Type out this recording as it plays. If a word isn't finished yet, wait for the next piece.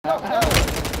No. 11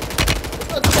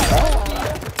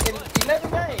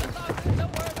 games.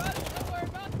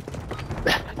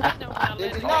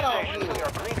 It's not all good. We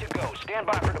are green to go. Stand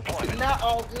by for deployment. It's not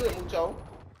all good, Mucho.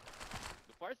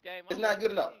 The first game, it's not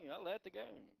good enough. I led the game.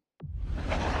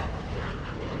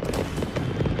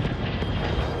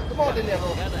 Come on, then,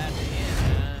 bro.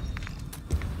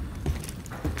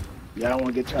 Yeah, I don't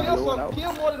want to get trying to load out.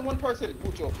 Kill more than one person,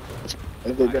 Mucho.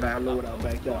 Let's go get our load out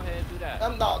back there. Go ahead and do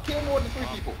that. No, kill more than 3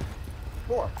 people.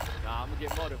 4. Nah, I'm gonna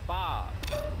get more than 5.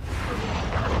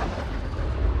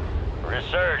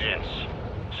 Resurgence.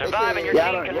 Survive and your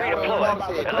team can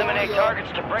redeploy. Eliminate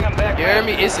targets to bring them back. You hear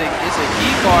me? It's a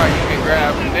key card you can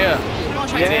grab from there.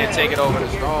 And then take it over to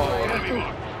strong.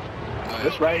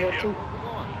 This right here too.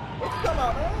 Come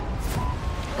on, man.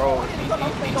 Bro, he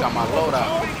talking about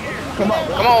loadout. Come on,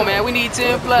 Come on, man. We need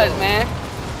 10 plus, man.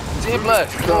 10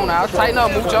 plus. Come on now. Tighten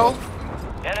up, Mucho.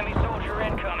 Enemy soldier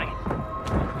incoming.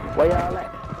 Where y'all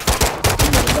at?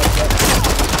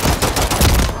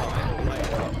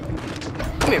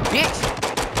 Come here, bitch.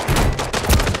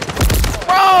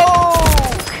 Bro!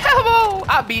 Come on!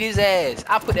 I beat his ass.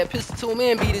 I put that pistol to him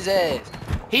and beat his ass.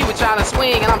 He was trying to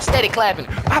swing and I'm steady clapping.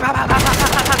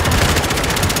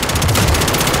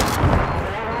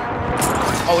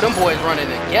 Oh, them boys running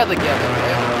together, man.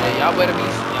 Yeah, y'all better be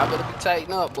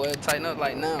tighten up, boy. Tighten up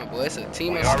like now, boy. It's a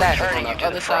team of stackers on the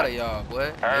other side of y'all,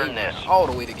 boy. Earn this. All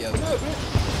the way together.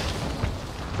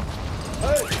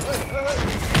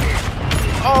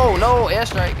 Oh no,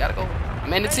 airstrike, gotta go.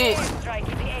 I'm in the tent.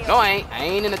 No, I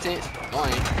ain't in the tent. No, I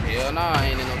ain't. Hell no, I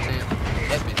ain't in no tent.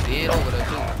 That bitch dead over there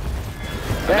too.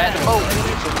 I'm at the boat.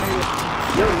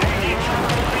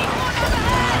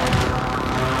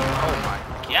 Oh my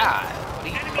god.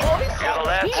 You're the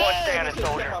last one standing,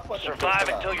 soldier. Survive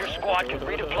until your squad can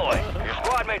redeploy. Your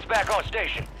squad mate's back on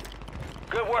station.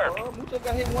 Good work. Mucho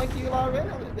got hit 1 kill already.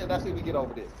 Let's see if we get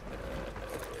over this.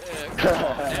 Come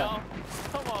on now.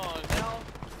 Come on now.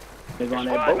 They're Your on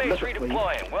that squad boat mate's looking for you.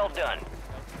 redeploying. Well done.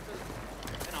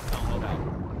 And I'm found loadout.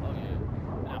 Oh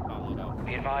yeah. And I'm found loadout.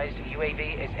 Be advised, UAV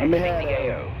is Let me exiting the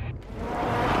AO. I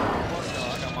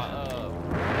got my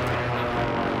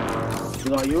You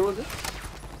gonna use it?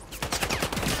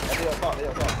 They'll talk.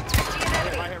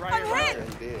 right here.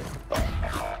 He did. I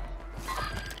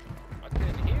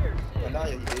couldn't hear shit. Now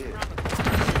he did.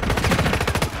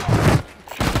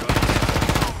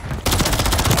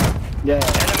 Yeah.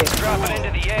 Enemies dropping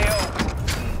into the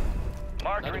AO.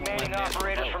 Mark the remaining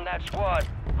operators from that squad.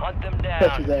 Hunt them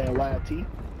Touch his down. ass, YT.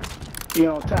 He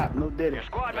on top, no diddy. Your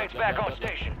squad mate's back on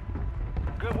station.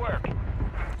 Good work.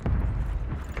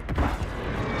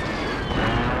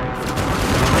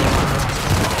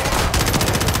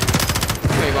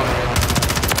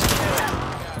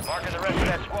 Marking the rest of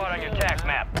that squad on your tac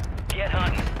map. Get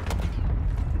hunting.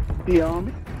 He on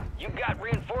me. You've got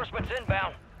reinforcements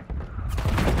inbound.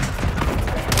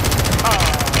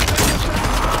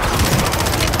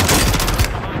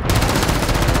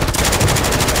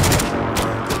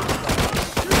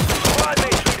 Squad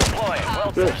mates redeploying.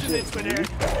 Well Good done. shit.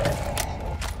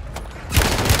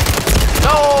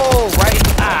 No, right.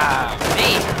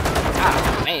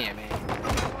 Man.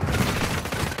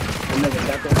 The nigga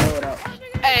got that load out.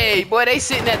 Hey, boy, they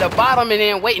sitting at the bottom and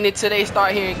then waiting until they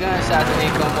start hearing gunshots and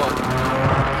then come up.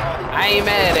 I ain't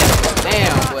mad at them.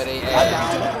 Damn, boy, they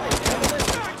ass.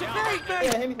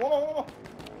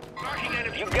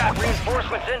 You've got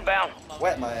reinforcements inbound.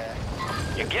 Wet my ass.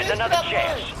 You're getting another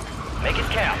chance. Make it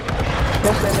count.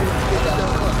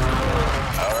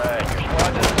 Alright, your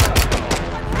squad does it.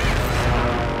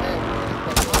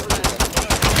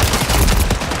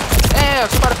 Damn,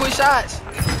 somebody put shots.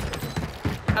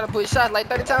 Gotta put shots like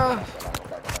 30 times.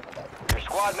 Your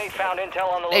squad mate found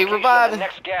intel on the They location of reviving. the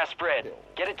next gas spread.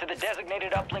 Get it to the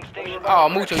designated uplink station. Oh,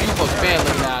 Mucho, you supposed to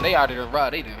family now. They already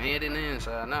revived. They done head in the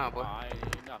inside now, boy.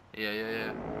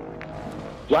 Yeah.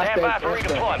 Stand by for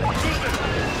redeployment.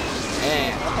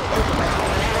 Man.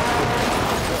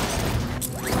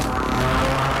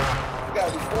 You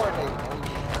gotta be coordinated.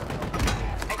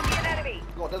 I see an enemy.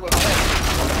 That's what I'm saying.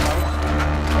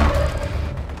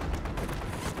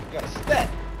 You gotta step.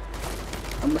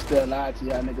 I'ma still lie to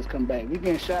y'all niggas come back. We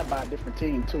getting shot by a different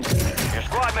team too. Your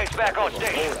squad mate's back on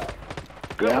station.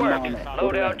 Good Yeah, I'm work. on that.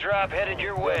 Loadout drop headed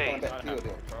your way.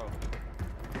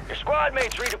 Your squad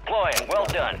mate's redeploying. Well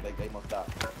done. They must stop.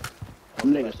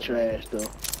 Them niggas trash though.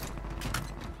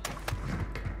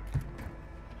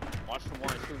 Watch the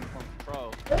one shooting from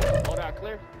control. Loadout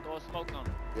clear. Throw a smoke on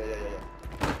him. Yeah.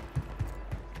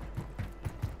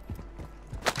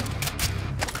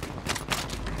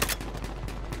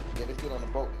 Yeah, they still on the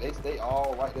boat. They stay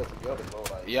all right there together, bro.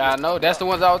 Like, Yeah, I know. That's the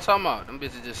ones I was talking about. Them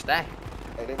bitches just stacking.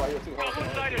 Hey, they right here too.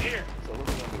 Hold on. Here. So what we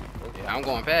gonna do? Yeah, I'm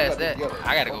going past that.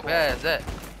 I gotta go past that.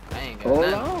 I ain't got Hold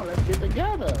nothing. on, let's get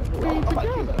together. We I'm ain't about to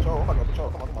kill together. patrol. I'm about to go patrol.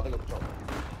 Come on, they go patrol.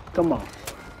 Come on.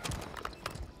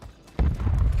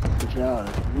 But y'all,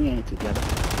 we ain't together.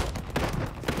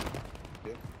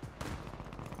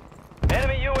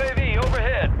 Enemy UAV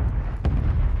overhead.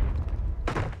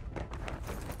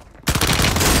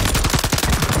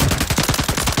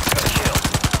 Good kill.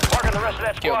 Marking the rest of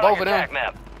that Kill squad both on your of them. attack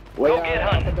map. Wait, Go get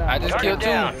hunting. I just Target killed two.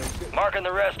 down. Marking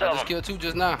the rest I of just them. killed two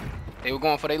just now. They were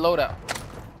going for their loadout.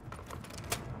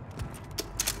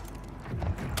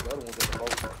 The other one's in the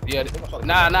boat.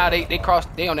 Yeah, nah, they crossed.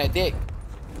 They on that deck.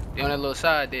 They on that little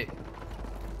side deck,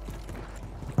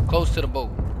 close to the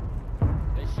boat.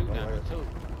 They shooting at me too.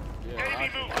 Yeah, I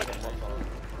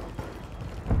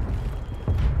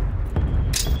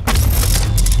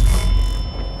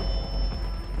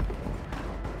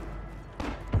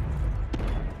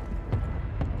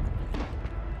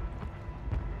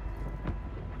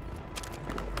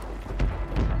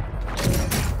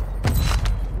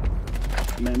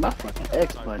Man, my fucking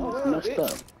X button is messed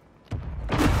up.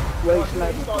 Wait,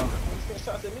 sniper.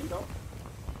 Shots at me, though.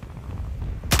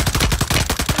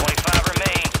 25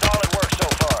 remain. Solid work so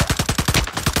far.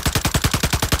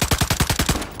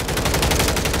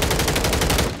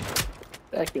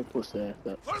 Back your pussy ass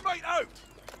up.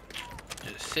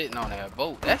 Just sitting on that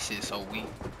boat. That shit so weak.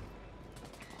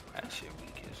 That shit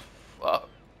weak as fuck.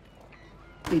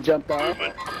 He jumped off.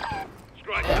 Yeah,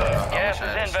 I Gas wish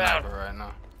I had is a inbound. sniper right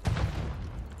now.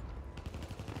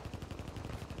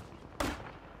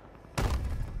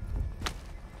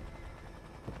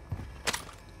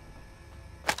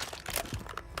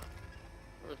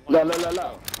 La la la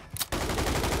la.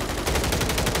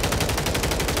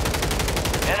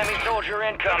 Enemy soldier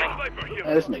incoming.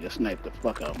 Man, this nigga sniped the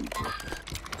fuck out of me.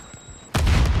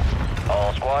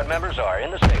 All squad members are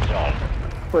in the safe zone.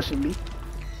 Pushing me.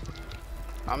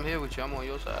 I'm here with you. I'm on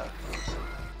your side.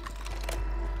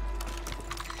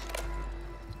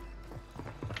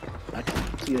 I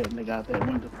can see that nigga out that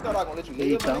window. Thought I was gonna let you There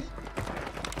you live, my come. nigga.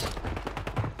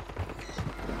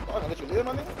 Thought I was gonna let you live,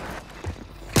 my nigga.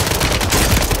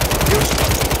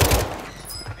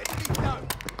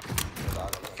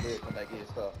 Come back here,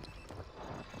 stuff.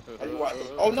 Hey, you watch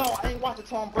it? Oh no, I ain't watching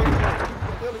Tom Brady. You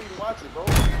barely even watch it, bro.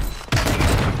 Hey,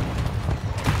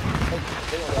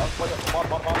 they on there.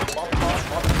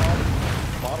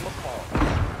 Bottom of the ball.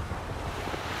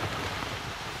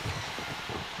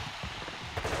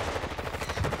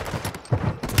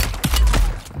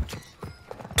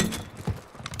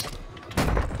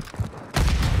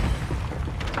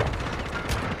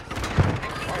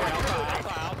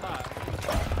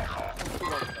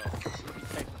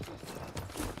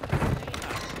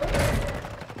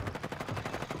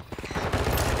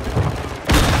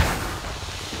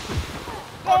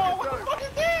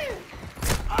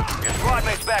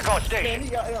 Back on Man, station. he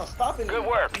got stopping. Good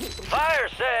work. Fire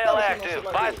sale active.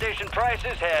 Buy station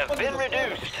prices have been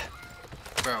reduced.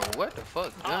 Bro, what the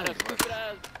fuck? Gun that is stupid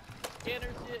ass scanner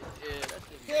shit. Yeah, that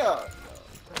shit. Yeah.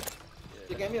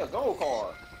 They gave me a gold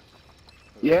card.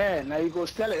 Yeah, now you go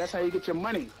sell it. That's how you get your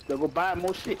money. They'll go buy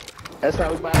more shit. That's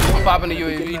how we buy more. I'm popping the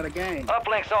Get UAV. another game.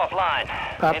 Uplink's offline.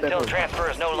 Pop that Intel bitch. transfer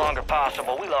is no longer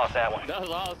possible. We lost that one. That was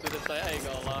all I was gonna say. I ain't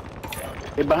gonna lie.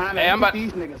 They behind Hey, us. I'm about-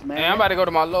 These niggas, man. Hey, I'm about to go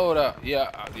to my loadout. Yeah,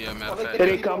 yeah, matter of Here fact.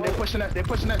 they come. They're pushing us. They're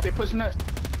pushing us. They're pushing us.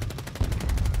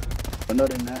 But no,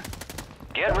 they're not.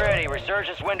 Get ready.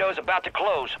 Resurgence window is about to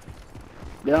close.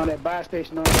 They're on that buy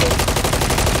station on there.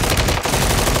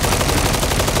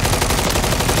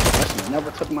 That shit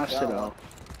never took my shit off.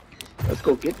 Let's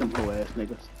go get them whole ass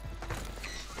niggas.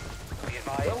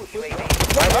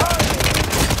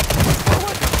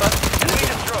 Enemy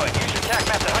destroyed. Use your attack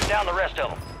map to hunt down the rest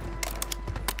of them.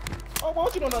 Oh,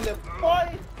 what you doing on there,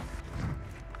 boy?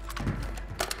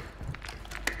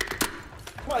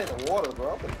 I'm not in the water,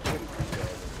 bro. I'm gonna kill you.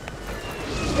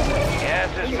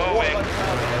 Gas is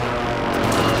moving.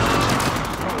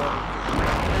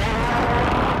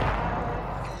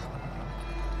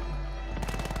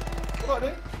 What about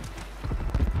it?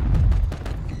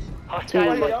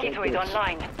 Hostile mosquito is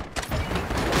online. Your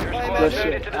Hey, squad man,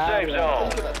 made it to the safe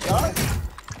zone. You gonna die?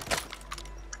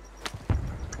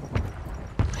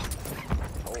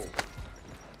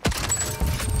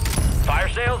 Fire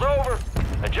sale's over.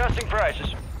 Adjusting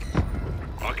prices.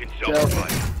 Yeah, get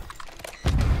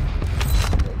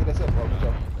that up, bro. Good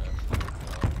job.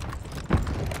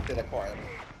 Get that car.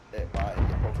 That buy.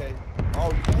 Okay.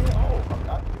 Oh, you can? Oh,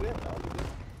 I do that. I do that.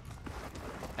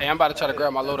 Hey, I'm about to try to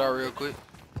grab my loadout real quick.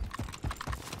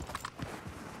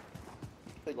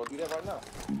 They gonna do that right now.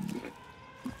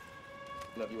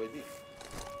 Love UAV.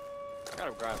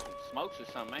 gotta grab some smokes or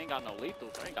something. I ain't got no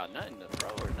lethals. I ain't got nothing to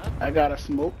throw or nothing. I got a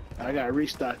smoke. I got a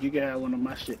restock. You can have one of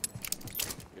my shit.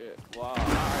 Yeah. Wow. Alright.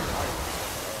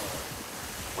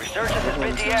 Resurgence has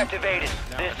been deactivated.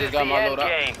 This is the end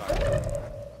game.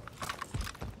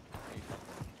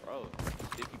 Bro,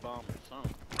 sticky bomb or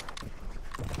something.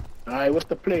 Alright, what's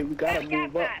the play? We gotta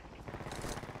move up.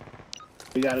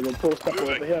 We gotta go post up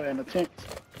over here in the tent.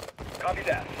 Copy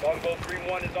that. Longbow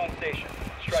 3-1 is on station.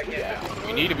 Strike inbound.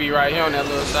 You need to be right here on that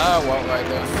little sidewalk right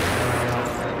there.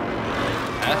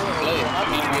 That's the play.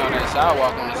 You need to be on that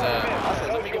sidewalk on the side. I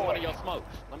said, let me get one of your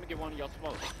smokes. Let me get one of your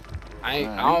smokes. I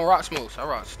don't rock smokes. I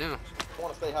rock stems. I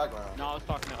want to stay high ground. No, I was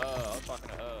talking to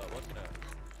what's it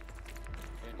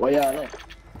Where y'all at?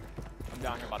 I'm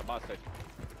down here by the bus station.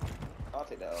 I'll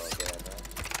take that gas, man.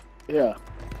 Yeah.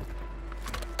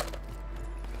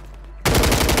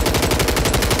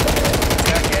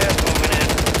 Got gas moving in.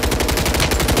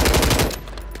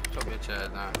 Your bitch ass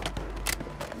down.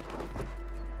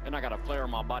 And I got a flare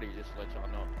on my body just to let y'all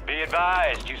know. Be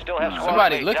advised, you still have squad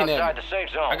Somebody mates looking outside at me. the safe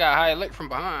zone. I got high lick from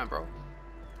behind, bro.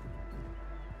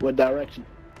 What direction?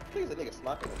 I think it's a nigga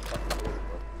sniping in the fucking woods,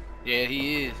 bro. Yeah,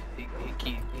 he is. He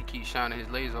keeps shining his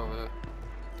laser over there.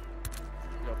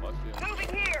 Moving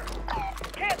here.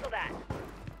 Cancel that.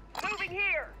 Moving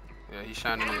here. Yeah, he's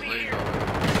shining his laser over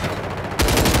there.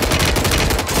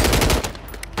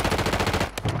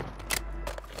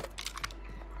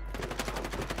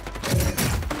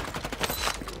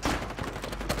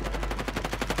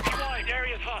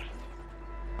 Area's hot.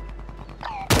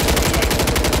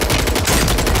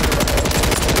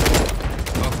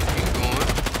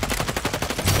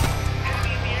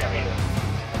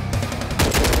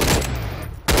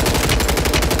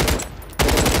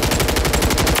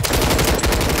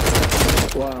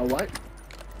 Wow, what?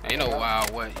 Ain't no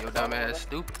wild what. Your dumb ass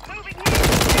stupid.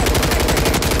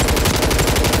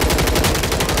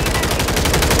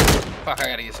 Fuck, I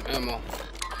gotta get some ammo.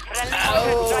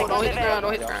 Oh, don't hit the ground,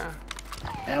 don't hit the ground.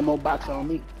 Ammo box on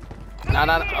me. Nah.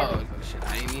 Oh, shit,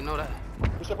 I didn't even know that.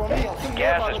 Push up on me.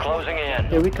 Gas is closing in.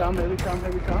 Here we come, here we come,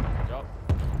 here we come.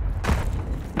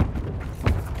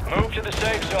 Move to the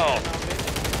safe zone.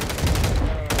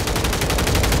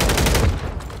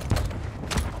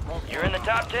 You're in the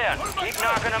top 10. Keep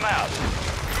knocking them out.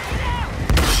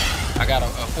 I got a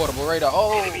portable radar.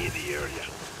 Oh!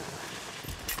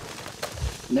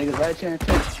 Niggas right here in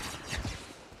tent.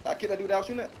 I can't do that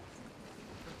shooting it.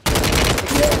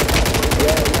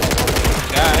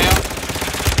 Got him.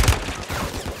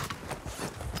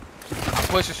 I'm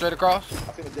pushing straight across. I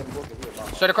feel it's just working here,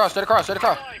 man. Straight across.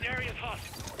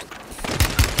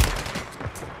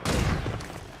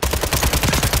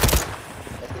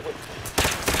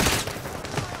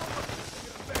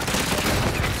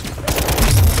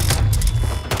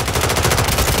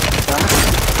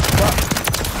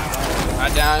 I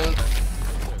down.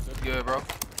 Good, bro.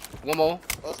 One more.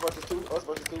 Us versus two.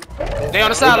 They on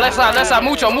the side, left side.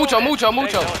 Mucho. Safe zone's a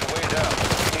ways out.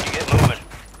 Need to get moving.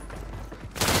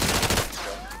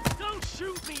 Don't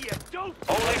shoot me, you dope.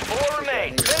 Only 4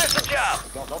 remain. Finish the job.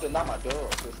 Don't deny my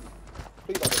dub.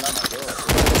 Please don't deny my dub.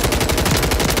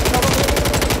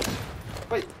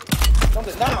 Wait. Don't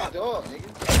deny my dub, nigga.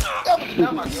 Don't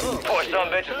deny my dub. Poor some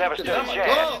bitches never stood a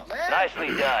chance.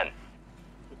 Nicely done.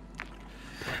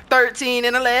 13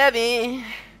 and 11.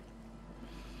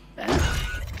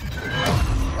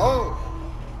 Oh.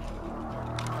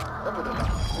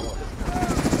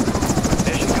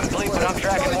 Mission complete, but I'm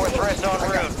tracking more threats en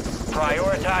route.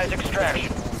 Prioritize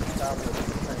extraction.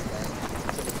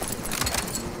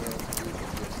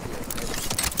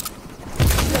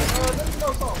 Let me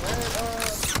know something, man.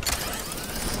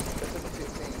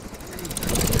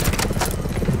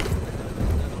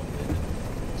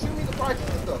 Shoot me the prices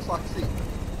and stuff so I can see.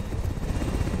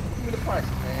 Give me the prices,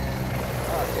 man.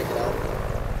 I'll check it out.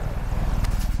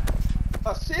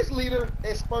 Assist leader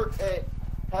expert at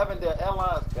having their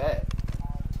allies back.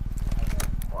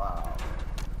 Wow.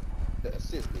 The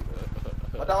assist leader.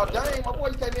 My dog, dang, my boy,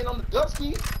 you came in on the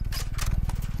Dubski.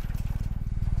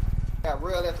 Got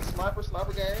real at the sniper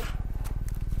game.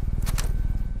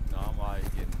 No, I'm already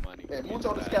getting money. Yeah,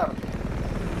 Mucho the scavenger.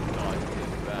 No, I'm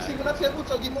getting back. See, when I tell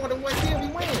Mucho get more than 1 kill, he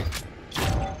wins.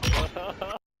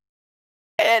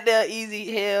 And they're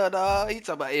easy hell, dog. You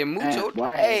talking about Mucho?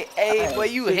 Man, Hey, boy,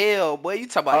 you hell, boy. You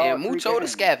talking about Mucho the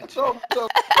scavenger? So,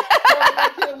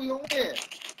 we gonna win.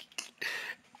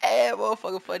 Hey,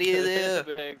 motherfucker, funny as hell.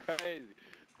 This ain't crazy.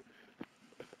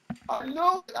 I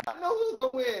know who's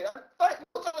gonna win. I think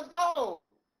Mucho's go.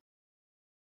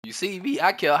 You see me?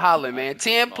 I kill Holland, man.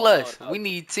 10 plus. We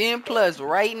need 10 plus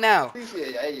right now. Appreciate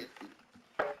it. Hey,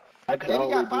 I can Then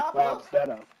he always got do 5 5 plus.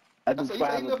 better. I do So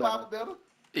 5 he or did 5 better. or better.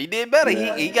 He did better.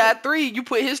 Yeah. He got 3. You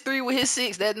put his 3 with his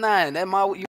 6. That's 9. That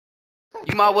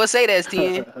you might well say that's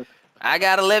 10. I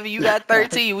got 11. You got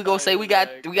 13. We gonna say we got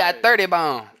 30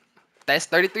 bomb. That's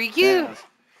 33 kills.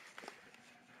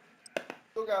 Yeah.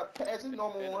 Still got past his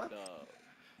normal one.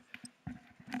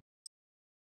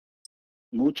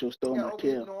 Mucho stole Got my over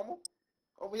his kill. normal.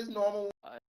 Over his normal.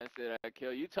 I said I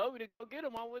kill. You told me to go get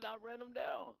him. I ran him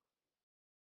down.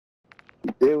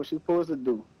 You did what you supposed to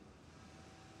do.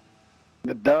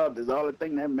 The dub is the only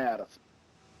thing that matters.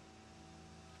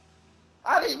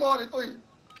 I need more than 3.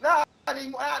 Now I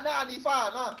need 5.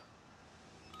 Now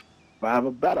 5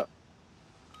 or better.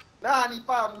 I need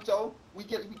 5, Mucho. We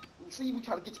trying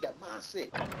to get you that mindset.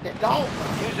 That dog.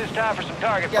 Use this time for some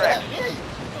target Yeah, practice.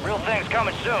 Real things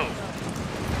coming soon.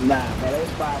 Nah, man,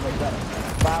 it's 5 or better.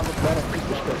 5 or better,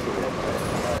 people special.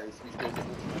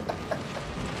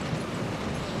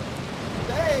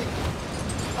 Dang.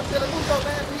 I'm telling Mucho,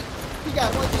 man, he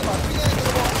got one thing about 3 days in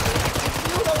the morning.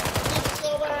 You know, get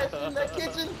your ass in that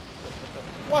kitchen,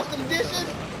 wash them dishes.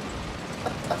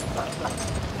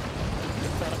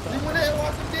 You went there and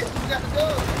washed them dishes, you got the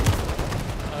dub.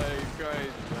 Oh, you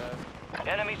crazy, man.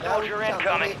 Enemy soldier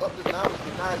incoming. Up to now it's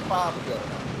 9-5 or better.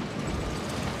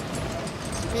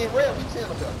 See, me and Red, we 10 or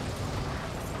better.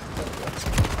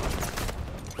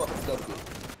 Fuck the dub.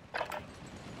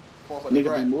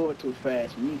 Nigga be moving too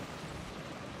fast, me.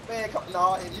 Man,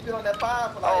 no, and you been on that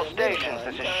 5 for like All a minute stations, now.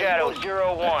 this is You Shadow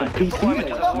know, 01. Deployment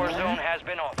to the war zone has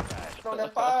been authorized. on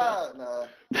that 5,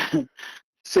 nah.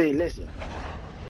 Say, listen,